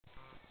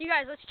You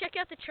guys, let's check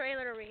out the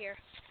trailer over here.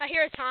 I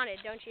hear it's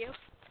haunted, don't you?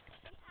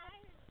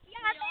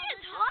 Yeah, I think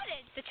it's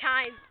haunted. The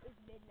time is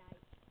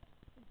midnight.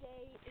 The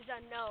day is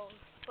unknown,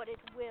 but it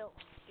will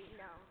be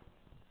known.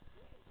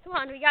 Come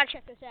on, we gotta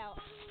check this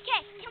out.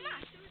 Okay, come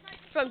on.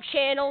 From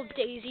Channel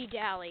Daisy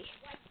Dally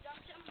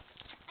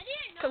I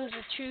didn't know. comes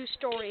the true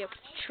story of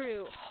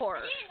true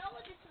horror. I didn't know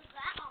this was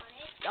that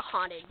haunted. The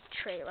haunted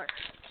trailer.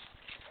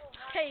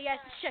 Okay, you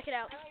guys, let's check it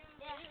out.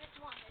 Yeah, it's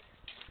haunted.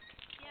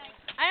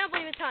 Yeah. I don't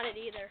believe it's haunted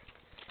either.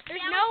 There's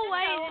Yeah, no let's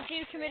way go. this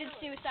dude committed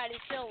suicide and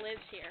still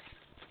lives here.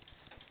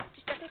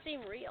 Just doesn't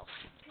seem real.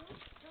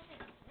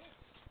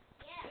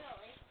 Yeah.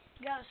 Really?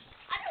 Yes.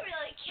 I don't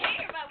really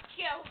care about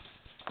ghosts.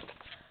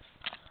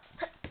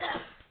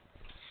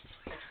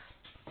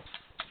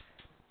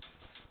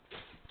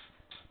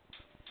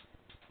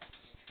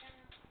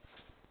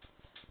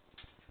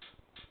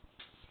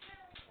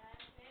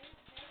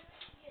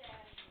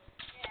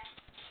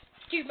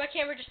 Dude, my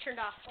camera just turned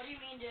off. What do you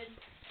mean, dude?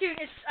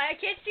 Dude, I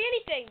can't see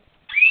anything.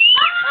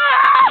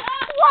 Ah!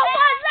 What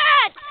was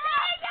that?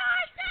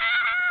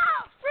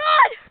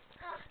 Run!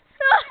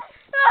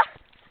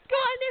 Go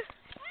on, dude.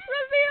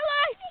 Run for your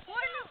life.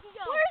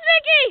 Where's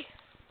Vicky?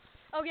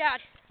 Oh, God.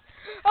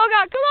 Oh,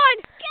 God, come on.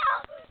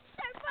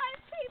 They're fun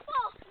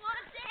people. Come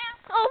on, Sam.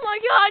 Oh, my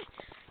God.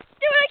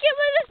 Dude, I can't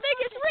believe this thing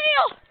is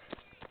real.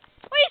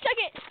 Wait a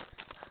second.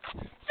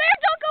 Sam,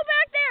 don't go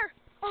back there.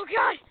 Oh,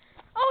 God.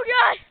 Oh,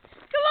 God.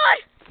 Come on.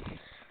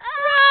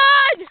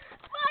 Run.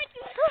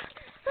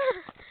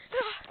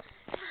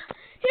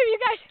 Here, you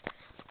guys.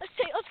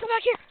 Let's go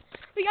back here.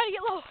 We gotta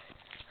get low.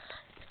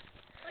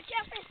 Watch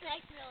out for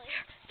snakes, Millie.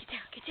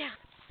 Get down.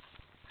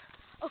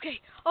 Okay.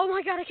 Oh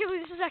my God, I can't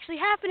believe this is actually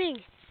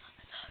happening.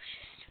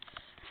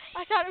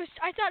 I thought it was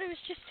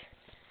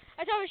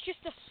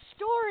just a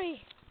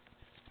story.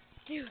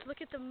 Dude,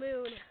 look at the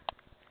moon.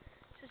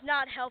 This is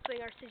not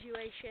helping our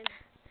situation.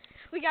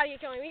 We gotta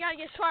get going. We gotta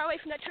get as far away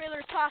from that trailer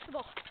as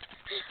possible.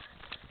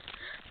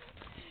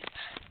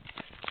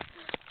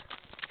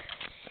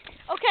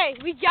 Okay,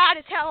 we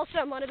gotta tell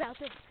someone about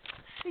this.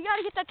 We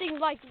gotta get that thing,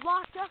 like,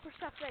 locked up or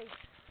something.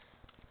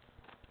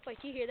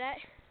 Wait, do you hear that?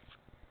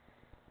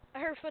 I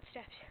heard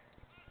footsteps.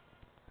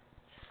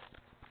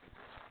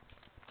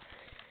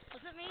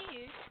 Was it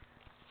me?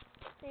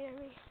 Yeah,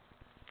 me.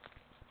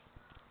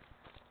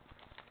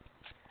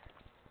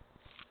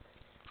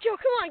 Joe,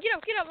 come on, get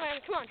up, man,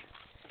 come on.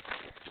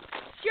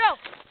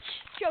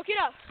 Joe, get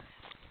up.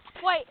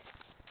 Wait.